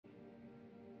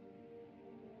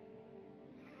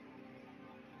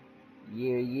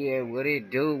Yeah, what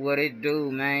it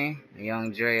do, man?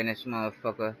 Young Dre and this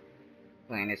motherfucker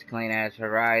playing this clean ass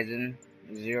Horizon.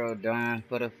 Zero Dawn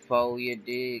for the foe, you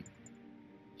dig?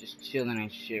 Just chilling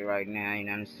and shit right now, you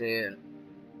know what I'm saying?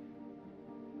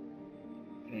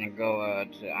 Finna go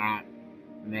to Aunt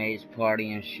May's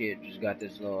party and shit. Just got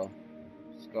this little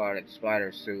scarlet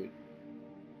spider suit.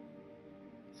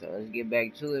 So let's get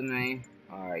back to it, man.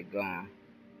 Alright, gone.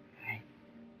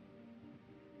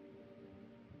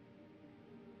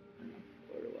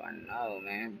 What do I know,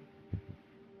 man?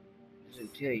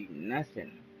 Doesn't tell you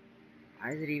nothing.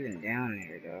 Why is it even down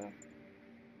there, though?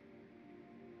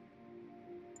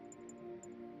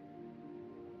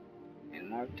 And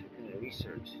more tokens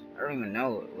research. I don't even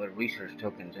know what research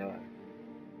tokens are.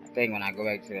 I think when I go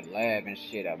back to the lab and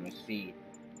shit, I'm gonna see.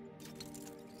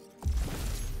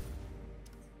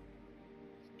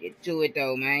 Get to it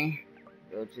though, man.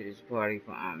 Go to this party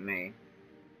for Aunt May.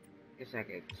 Guess I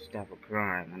could stop a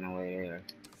crime on the way there.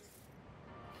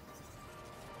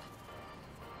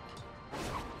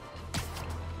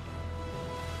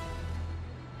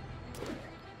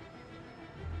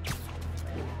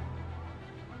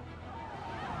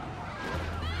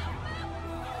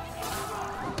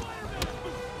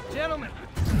 Gentlemen,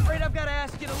 afraid I've got to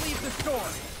ask you to leave the store.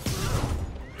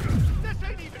 This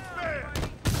ain't even fair!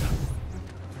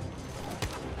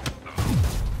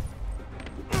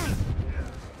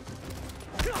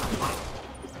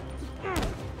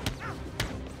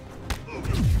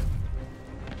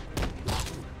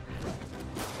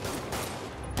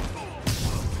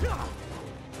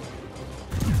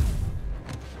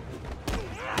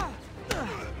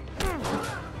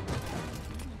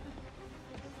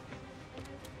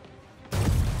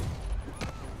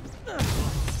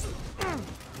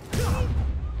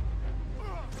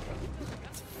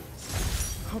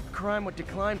 Hoped crime would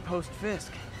decline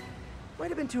post-Fisk. Might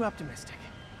have been too optimistic.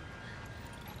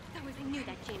 I knew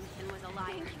that Jameson was alive.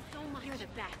 Thank you so much. You're the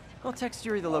best. I'll text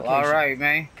Yuri the location. Alright,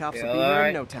 man. Cops will be here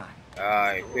in no time.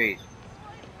 Alright, peace.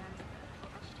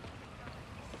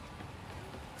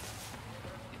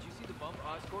 Did you see the bump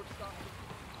Oscorp stopped?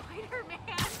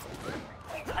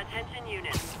 Spider-Man! Attention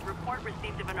units. Report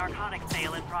received of a narcotics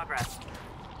sale in progress.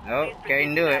 Nope,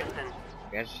 can't do it.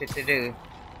 Got shit to do.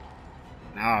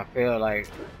 Now I feel like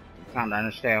I'm trying to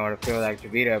understand what it feels like to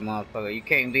be that motherfucker. You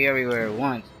can't be everywhere at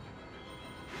once.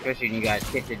 Especially when you got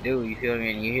shit to do, you feel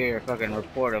me? And you hear a fucking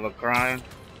report of a crime.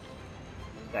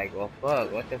 It's like, well,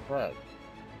 fuck, what the fuck?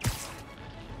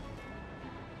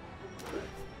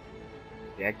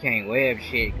 Yeah, I can't web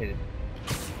shit because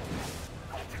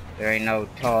there ain't no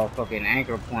tall fucking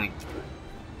anchor point.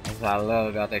 That's what I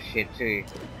love about that shit too.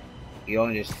 You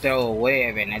don't just throw a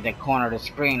web and at the corner of the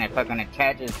screen it fucking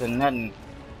attaches to nothing.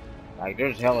 Like,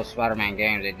 there's hella Spider-Man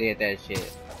games that did that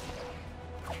shit.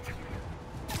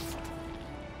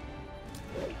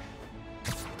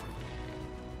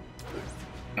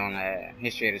 On the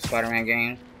history of the Spider-Man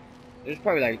games, there's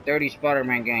probably like 30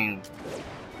 Spider-Man games.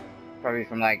 Probably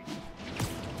from like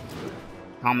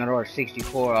Commodore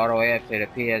 64 all the way up to the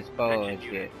PS4 and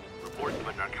shit. Reports of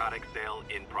a narcotics sale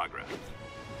in progress.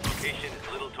 Location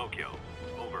is Little Tokyo.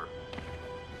 Over.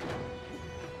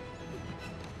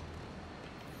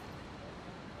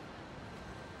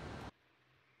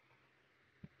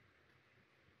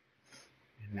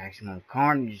 Maximum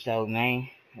Carnage though, man.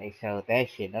 They sold that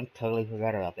shit. I totally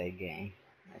forgot about that game.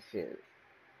 That shit.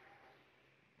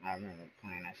 I remember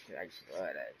playing that shit. I just love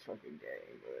that fucking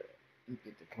game, but you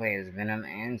get to play as Venom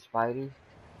and Spidey.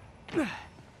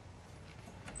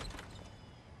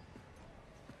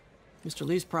 Mr.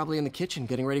 Lee's probably in the kitchen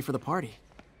getting ready for the party.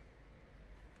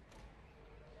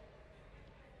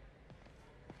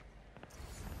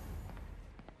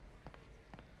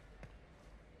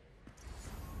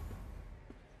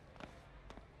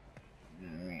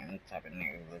 Man, that type of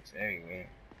nigga looks everywhere.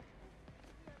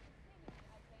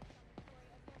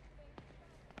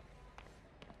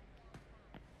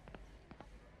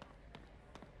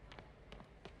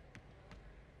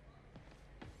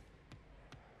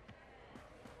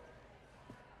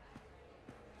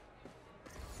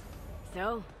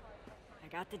 So, I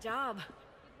got the job.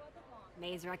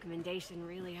 May's recommendation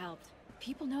really helped.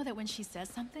 People know that when she says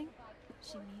something,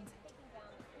 she means it.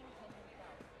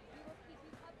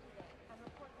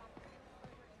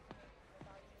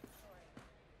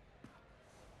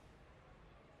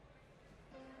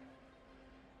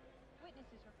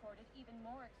 Witnesses reported even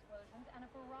more explosions and a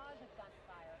barrage of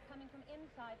gunfire coming from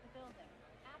inside the building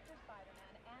after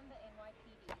Spider-Man and the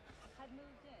NYPD had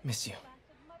moved in. Miss you. It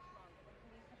lasted much longer than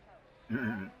police had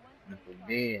hoped. If we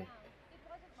did.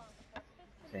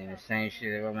 Saying the same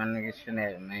shit about my nigga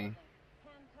Schnepp, man.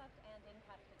 Handcuffed and in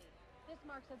custody. This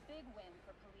marks a big win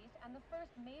for police and the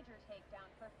first major takedown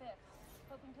for F.E.A.S.T,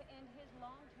 hoping to end his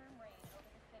long-term reign over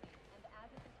the city. And as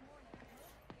of this morning, most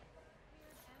streets have been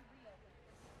cleared and reopened.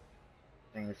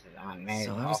 I think this is on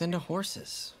May's So I was into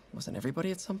horses. Wasn't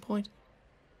everybody at some point?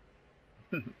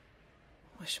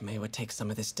 Wish May would take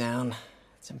some of this down.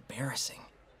 It's embarrassing.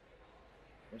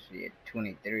 Especially at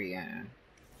 23,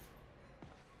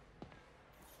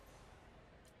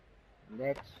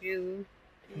 That's you.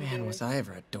 Man, was I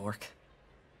ever a dork.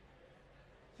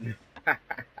 Can't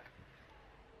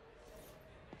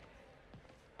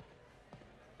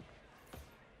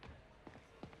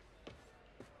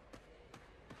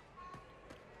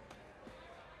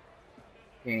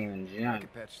even I jump. can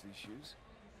patch these shoes.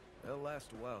 They'll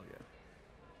last a while yet.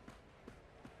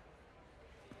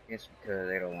 It's because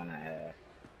they don't wanna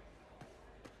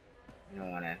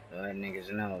let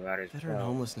niggas know about his Veteran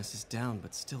problem. homelessness is down,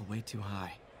 but still way too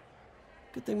high.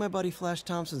 Good thing my buddy Flash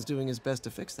Thompson's doing his best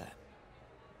to fix that.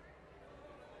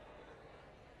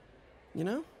 You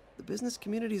know, the business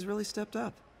community's really stepped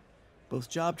up. Both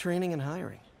job training and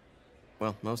hiring.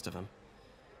 Well, most of them.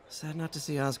 Sad not to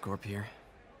see Oscorp here.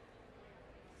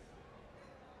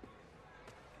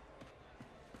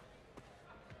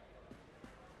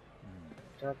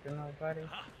 Talk to nobody?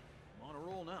 I'm on a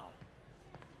roll now.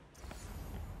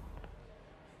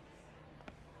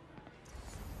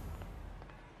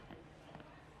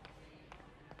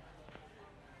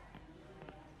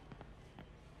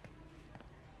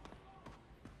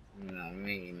 You know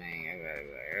me, man. I gotta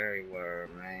go everywhere,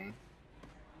 man.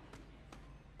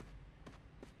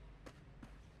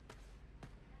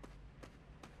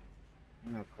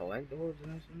 You know, collectibles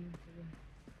and this and that.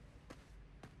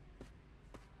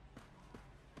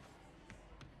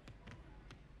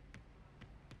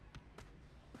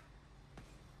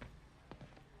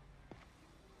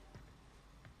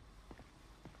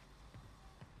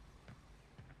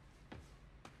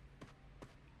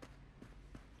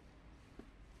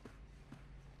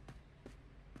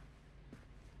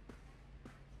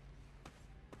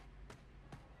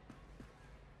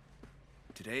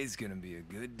 Today's gonna be a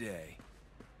good day.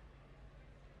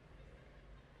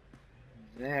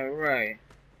 Is that right?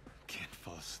 Can't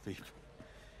fall asleep.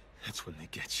 That's when they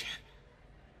get you.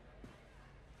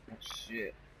 Oh,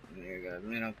 shit. You got a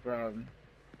mental problem.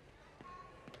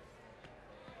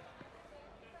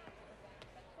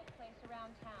 That took place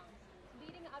around town,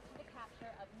 leading up to the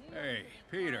capture of New Hey, York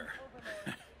City's Peter. crime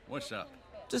overlord, What's up?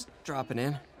 F.E.A.S.T. Just dropping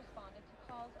in. Police responded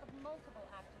to calls of multiple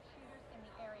active shooters in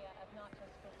the area of not just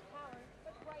F.E.A.S.T Towers,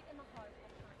 but right in the heart of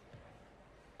Times Square.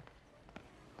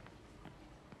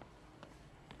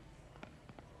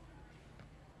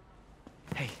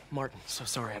 Hey, Martin, so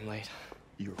sorry I'm late.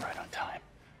 You were right on time.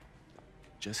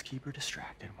 Just keep her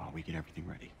distracted while we get everything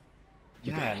ready.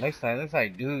 You Yeah, got it. looks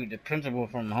like dude, the principal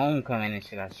from Homecoming and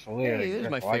shit, I swear. Hey, there's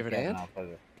just my like favorite that aunt.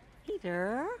 motherfucker.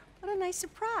 Peter, what a nice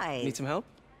surprise. Need some help?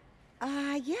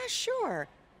 Yeah, sure.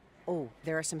 Oh,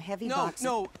 there are some heavy No, boxes.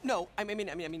 no. I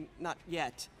mean, not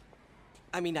yet.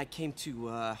 I mean, I came to,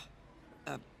 I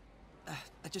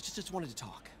just wanted to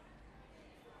talk.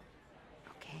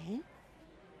 Okay.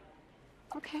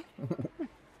 Okay.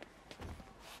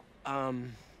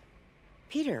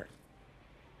 Peter,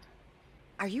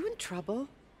 are you in trouble?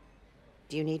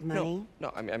 Do you need money?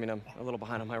 No, I mean, I'm a little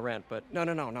behind on my rent, but no,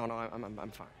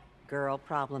 I'm fine. Girl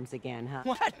problems again, huh?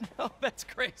 What? No, that's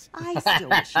crazy. I still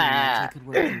wish you and Nancy could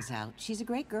work things out. She's a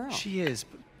great girl. She is,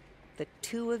 but... The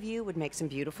two of you would make some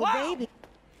beautiful Wow! babies.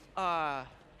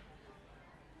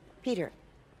 Peter.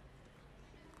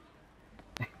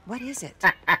 What is it?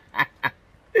 Come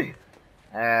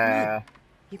on.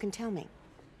 You can tell me.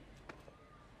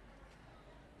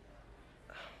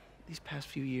 These past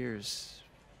few years,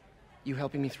 you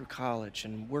helping me through college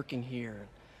and working here,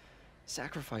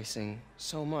 sacrificing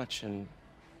so much and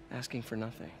asking for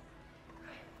nothing.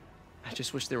 I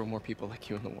just wish there were more people like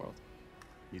you in the world.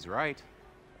 He's right.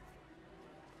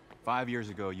 5 years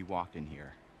ago, you walked in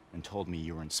here and told me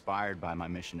you were inspired by my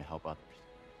mission to help others.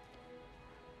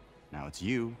 Now it's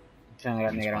you Telling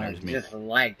that who nigga inspires don't me. just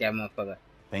like that motherfucker.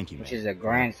 Thank you, man. Which is a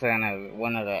grandson of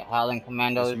one of the Howling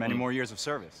Commandos. Those are many more years of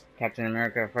service. Captain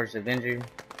America: First Avenger.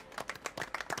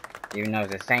 Even though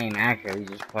it's the same actor, he's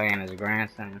just playing his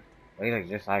grandson. But he looks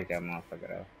just like that motherfucker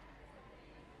though.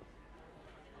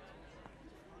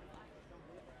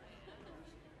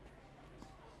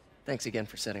 Thanks again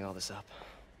for setting all this up.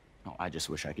 Oh, I just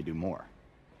wish I could do more.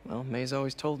 Well, May's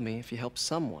always told me if you help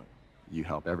someone. You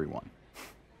help everyone.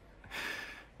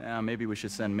 Maybe we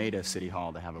should send May to City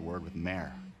Hall to have a word with the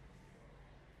mayor.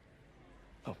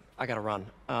 Oh, I gotta run.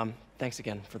 Thanks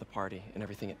again for the party and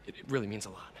everything. It really means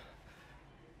a lot.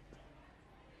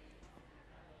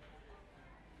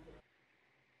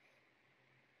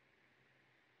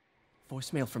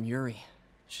 Voicemail from Yuri.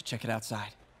 Should check it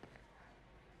outside.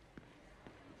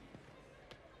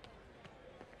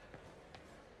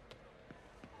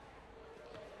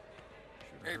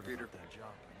 Hey, Peter.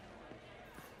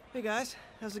 Hey guys,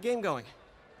 how's the game going?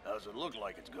 How's it look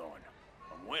like it's going?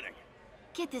 I'm winning.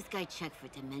 Get this guy checked for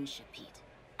dementia, Pete.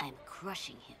 I'm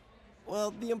crushing him.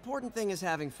 Well, the important thing is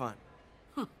having fun.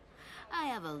 I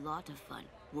have a lot of fun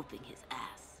whooping his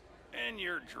ass. And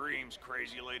your dreams,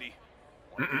 crazy lady.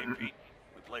 One game, Pete.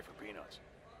 We play for peanuts.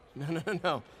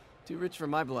 No. Too rich for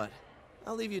my blood.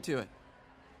 I'll leave you to it.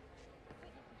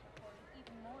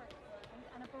 Even more explosions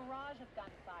and a barrage of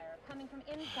gunfire coming from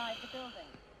inside the building.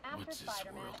 After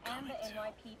Spider-Man and the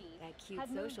NYPD That cute had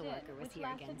moved social in, worker was which here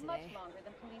lasted again much today. longer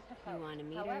than police had You hoped. want to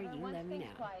meet her, However, you once let me things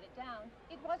know. quieted down,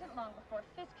 it wasn't long before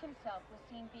Fisk himself was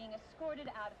seen being escorted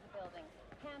out of the building,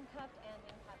 handcuffed and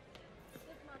in custody.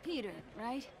 This marked Peter,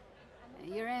 right?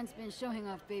 Your aunt's been showing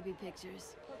off baby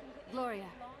pictures. Gloria,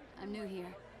 I'm new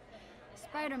here.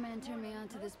 Spider-Man turned me on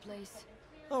to this place.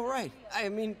 Oh, right. I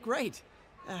mean, great.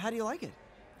 How do you like it?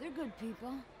 They're good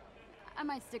people. I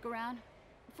might stick around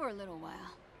for a little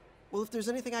while. Well, if there's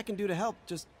anything I can do to help,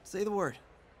 just say the word.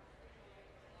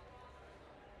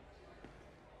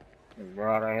 It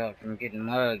brought her help from getting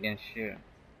mugged and shit.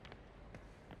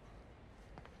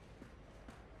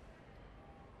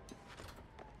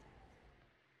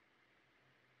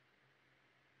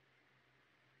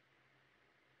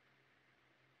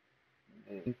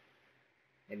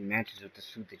 It matches with the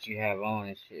suit that you have on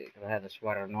and shit. 'Cause I had the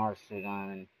Spider-Man suit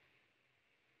on, and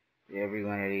every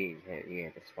one of these had,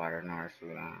 the Spider-Man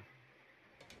suit on.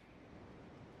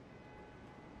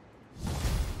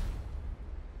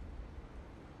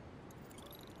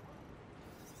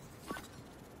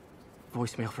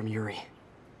 Voicemail from Yuri.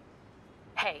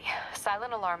 Hey,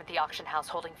 silent alarm at the auction house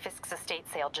holding Fisk's estate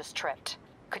sale just tripped.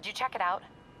 Could you check it out?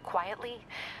 Quietly?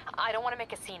 I don't want to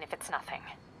make a scene if it's nothing.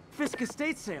 Fisk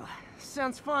estate sale.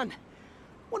 Sounds fun.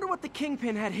 Wonder what the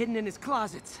Kingpin had hidden in his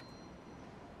closets.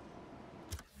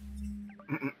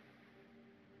 I'm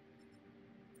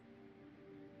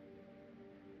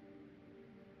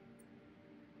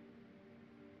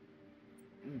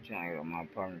trying to get on my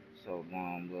apartment for so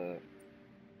long, but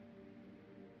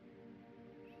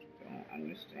don't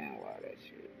understand why that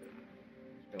shit.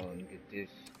 Don't get this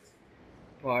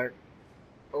part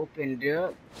opened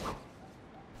up.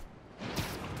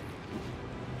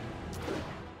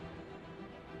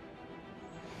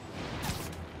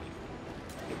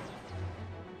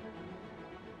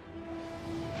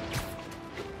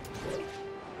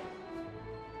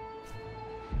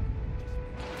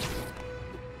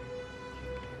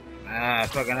 Ah,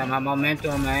 fucking up my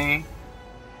momentum, man.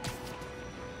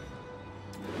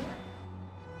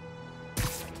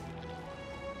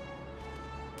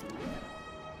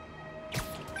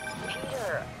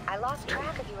 Peter, I lost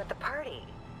track of you at the party.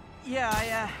 Yeah,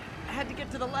 I had to get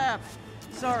to the lab.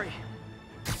 Sorry.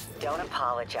 Don't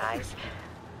apologize.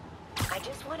 I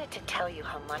just wanted to tell you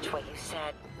how much what you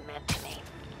said meant to me.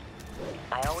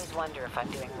 I always wonder if I'm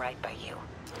doing right by you.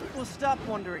 Well, stop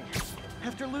wondering.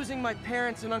 After losing my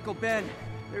parents and Uncle Ben,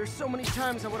 there are so many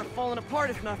times I would have fallen apart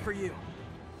if not for you.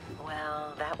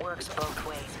 Well, that works both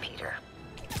ways, Peter.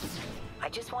 I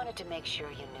just wanted to make sure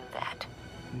you knew that.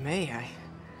 May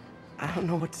I don't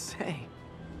know what to say.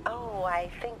 Oh, I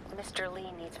think Mr.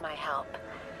 Lee needs my help.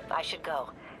 I should go.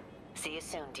 See you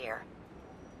soon, dear.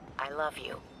 I love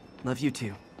you. Love you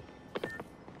too.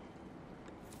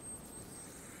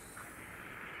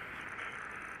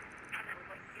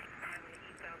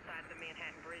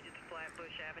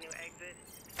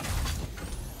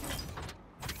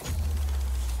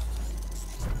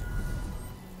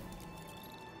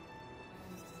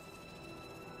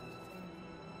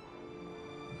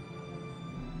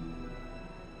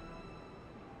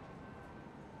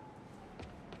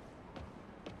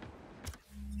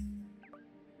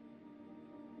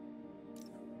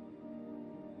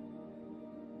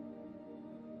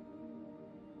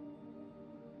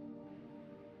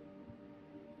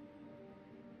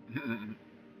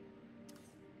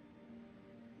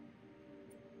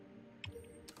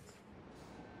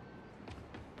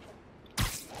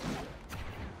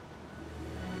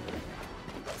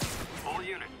 All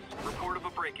units, report of a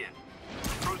break-in.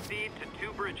 Proceed to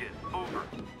 2 bridges. Over.